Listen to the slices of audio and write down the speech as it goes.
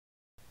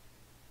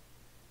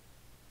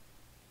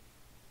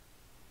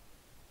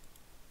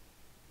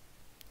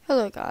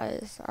Hello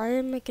guys, I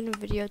am making a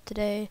video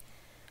today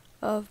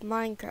of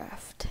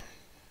Minecraft.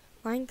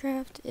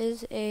 Minecraft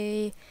is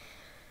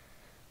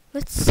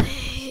let's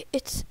say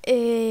it's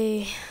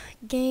a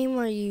game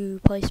where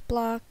you place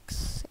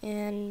blocks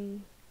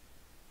and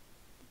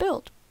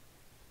build.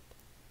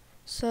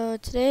 So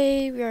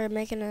today we are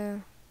making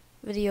a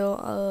video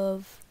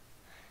of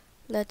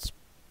let's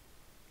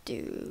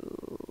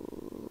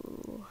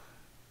do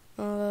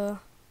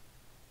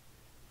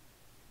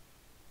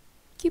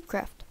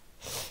CubeCraft.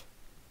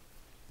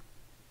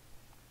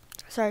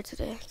 Sorry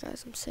today,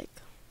 guys, I'm sick.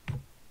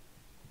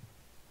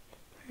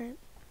 Alright.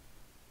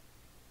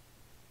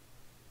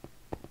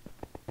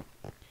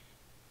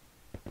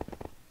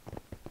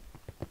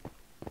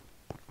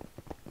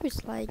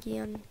 It's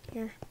laggy on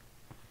here.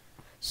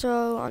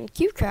 So on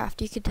CubeCraft,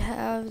 you could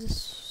have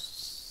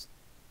this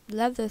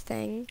leather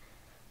thing,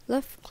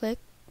 right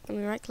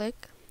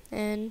click,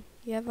 and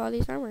you have all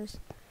these armors.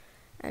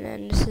 And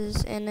then this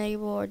is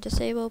enable or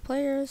disable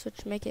players,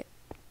 which make it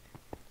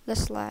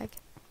less lag.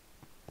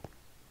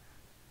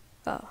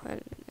 Oh,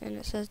 and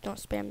it says don't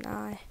spam the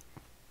eye.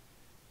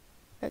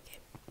 Okay.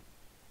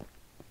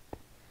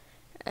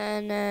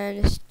 And then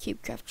it's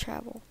CubeCraft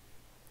travel.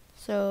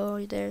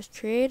 So there's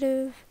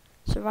creative,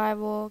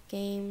 survival,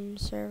 game,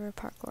 server,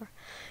 parkour.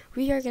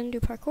 We are gonna do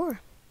parkour.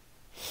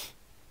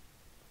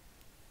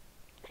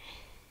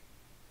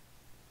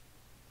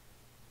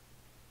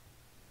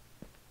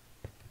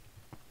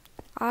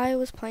 I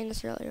was playing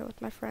this earlier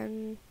with my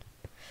friend.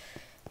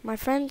 My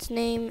friend's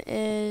name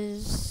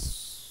is,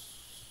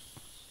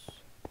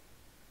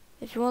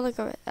 if you want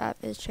to look at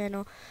his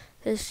channel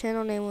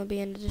name will be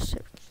in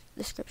the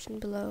description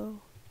below.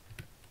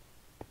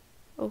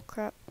 Oh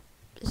crap,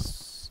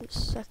 this is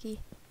sucky.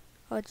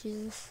 Oh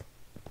Jesus.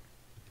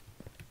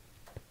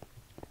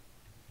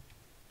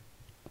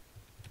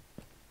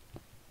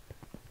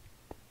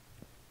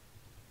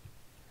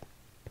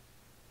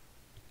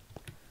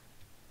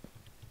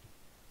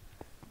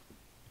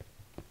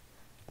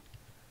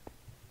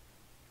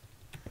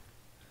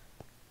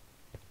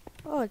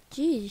 Oh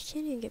geez, you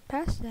can't even get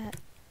past that.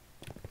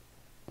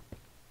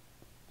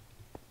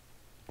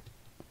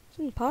 It's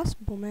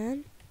impossible,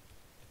 man.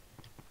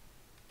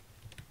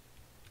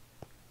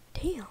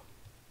 Damn.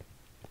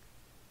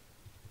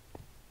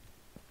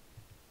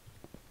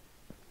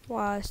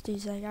 Wow, this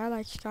dude's like, I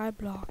like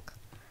Skyblock.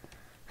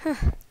 Huh.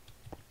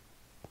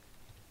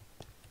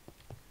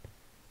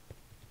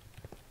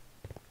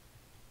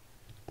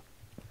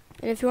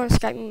 And if you want to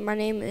Skype me, my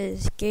name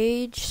is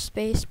Gage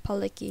space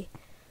Pawlicki.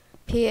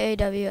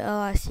 Pawlicki,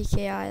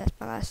 that's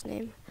my last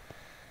name.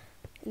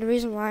 And the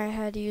reason why I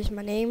had to use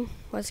my name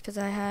was because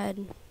I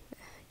had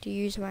to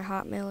use my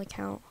Hotmail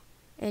account.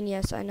 And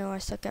yes, I know I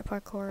suck at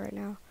parkour right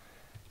now,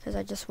 because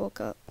I just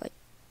woke up like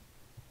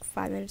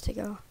 5 minutes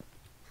ago.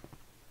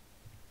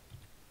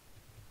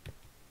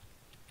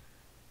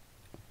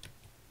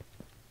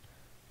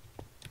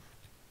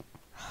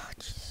 Oh,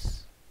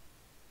 jeez.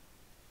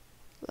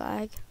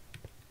 Lag.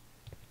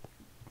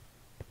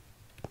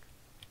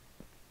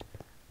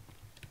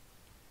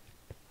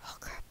 Oh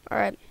crap.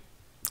 Alright.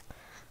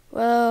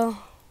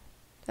 Well,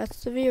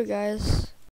 that's the video, guys.